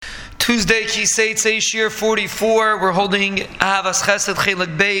Tuesday, Kisei Shir 44, we're holding Ahavas Chesed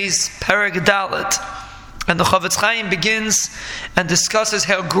Chelik Beis, Perek Dalet. And the Chofetz Chaim begins and discusses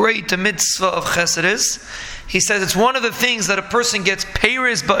how great the mitzvah of Chesed is. He says it's one of the things that a person gets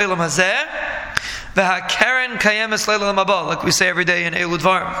Peiris Ba'olam Hazeh, V'ha'keren Kayemes Leilam Haba, like we say every day in Eilu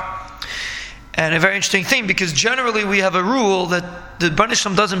Dvarim. And a very interesting thing, because generally we have a rule that the Bnei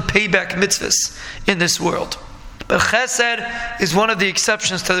Shalom doesn't pay back mitzvahs in this world. But Chesed is one of the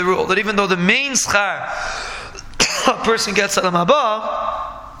exceptions to the rule, that even though the main schar a person gets Olam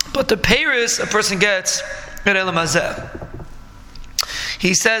Haba, but the peiris a person gets at Olam Hazeh.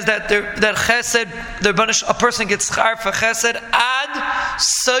 He says that Chesed, a person gets schar for Chesed ad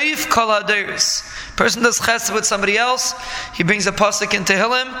soif kol hadeiros. Person does Chesed with somebody else. He brings a pasuk in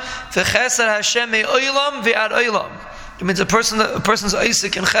Tehillim, v'Chesed Hashem me'olam v'ad olam. It means a person's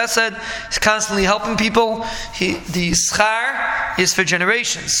Isaac in Chesed is constantly helping people. The schar is for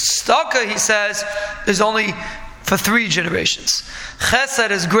generations. Staka, he says, is only for 3 generations.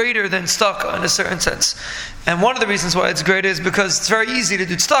 Chesed is greater than tzedakah in a certain sense. And one of the reasons why it's greater is because it's very easy to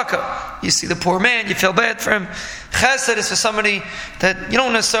do tzedakah. You see the poor man, you feel bad for him. Chesed is for somebody that you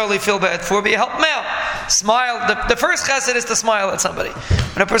don't necessarily feel bad for, but you help him out. Smile. The first chesed is to smile at somebody.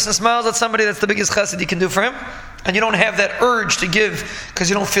 When a person smiles at somebody, that's the biggest chesed you can do for him. And you don't have that urge to give because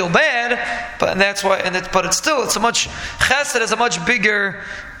you don't feel bad, but it's a much chesed is a much bigger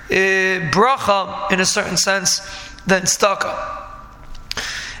bracha in a certain sense than tzedakah.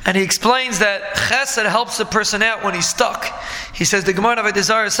 And he explains that chesed helps a person out when he's stuck. He says the Gemara Avodah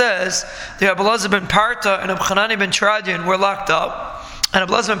Zarah says the Rabbi Elazar ben Parta and Rabbi Chanani ben Teradyon were locked up, and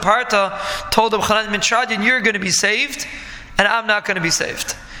Rabbi Elazar ben Parta told Rabbi Chanani ben Teradyon, "You're going to be saved, and I'm not going to be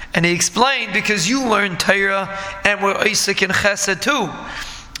saved." And he explained, because you learn Torah and we're Isaac and Chesed too.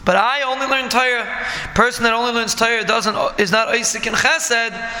 But I only learn Torah. Person that only learns Torah is not Isaac and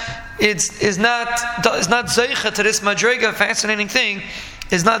Chesed. Is not Zeicha to this Madrega. Fascinating thing,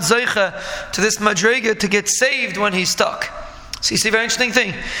 is not Zeicha to this Madrega to get saved when he's stuck. So you see a very interesting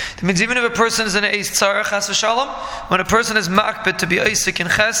thing. That means even if a person is in a Eis Tzara, Chas v'Shalom, when a person is makbet to be Isaac and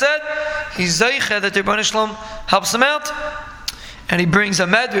Chesed, he's Zeicha that the Rebbeinu Shalom helps him out. And he brings a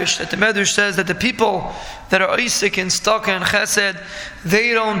medrash, that the medrash says that the people that are Isaac and Tzedakah and Chesed,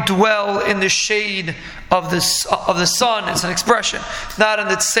 they don't dwell in the shade of the sun. It's an expression, not in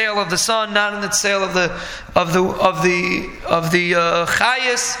the sail of the sun, not in the sail of the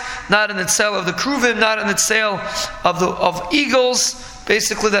chayas, not in the sail of the kruvim, not in the sail of eagles.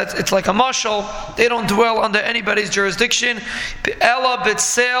 Basically, that it's like a mashal. They don't dwell under anybody's jurisdiction. Ela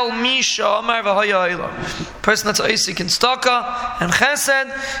b'tseil misha amar v'haya elam. Person that's Isaac and Tzedakah and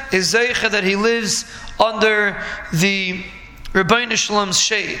Chesed is zeicha that he lives under the Rebbeinu Shalom's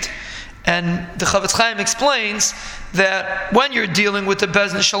shade. And the Chofetz Chaim explains that when you're dealing with the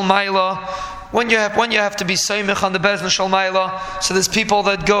Bezdin Shel Maila, when you have to be seimich on the Bezdin Shel Maila, so there's people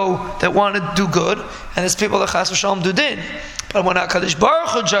that want to do good, and there's people that Chas v'Shalom do din. But when HaKadosh Baruch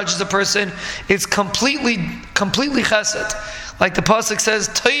Hu judges a person, it's completely chesed. Like the pasuk says,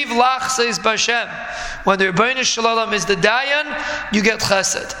 "Toiv lach," says B'Hashem. When the Rebbeinu Shalom is the dayan, you get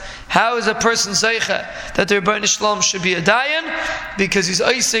chesed. How is a person zeicha that the Rebbeinu Shalom should be a dayan? Because he's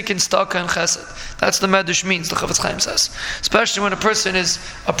Isaac and Tzedakah and Chesed. That's the medrash means. The Chofetz Chaim says, especially when a person is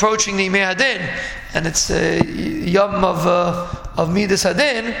approaching the Yimei Hadin, and it's a yom of Midas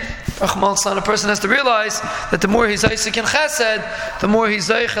Hadin. A person has to realize that the more he's Isaac and Chesed, the more he's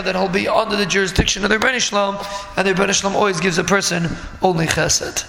zeicha that he'll be under the jurisdiction of the Rebbeinu Shalom, and the Rebbeinu Shalom always gives a person only Chesed.